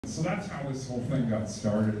So that's how this whole thing got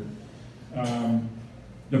started.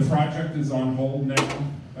 The project is on hold now,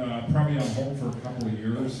 probably on hold for a couple of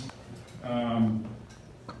years. You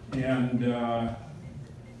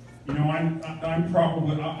know, I'm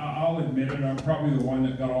probably, I'll admit it, I'm probably the one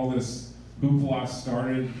that got all this hoopla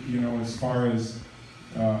started, you know, as far as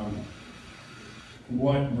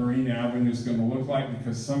what Marine Avenue is going to look like,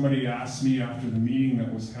 because somebody asked me after the meeting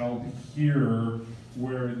that was held here,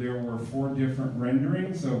 where there were 4 different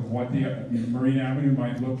renderings of what the Marine Avenue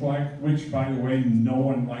might look like, which, by the way, no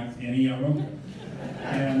one liked any of them.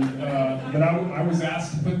 And but I was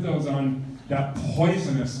asked to put those on that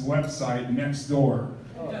poisonous website next door.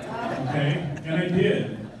 Okay, and I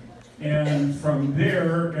did. And from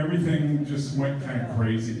there, everything just went kind of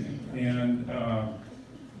crazy. And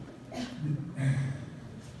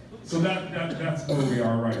so that's where we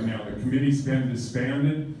are right now. The committee's been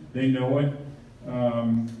disbanded. They know it.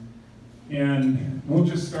 And we'll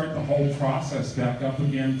just start the whole process back up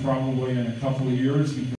again probably in a couple of years.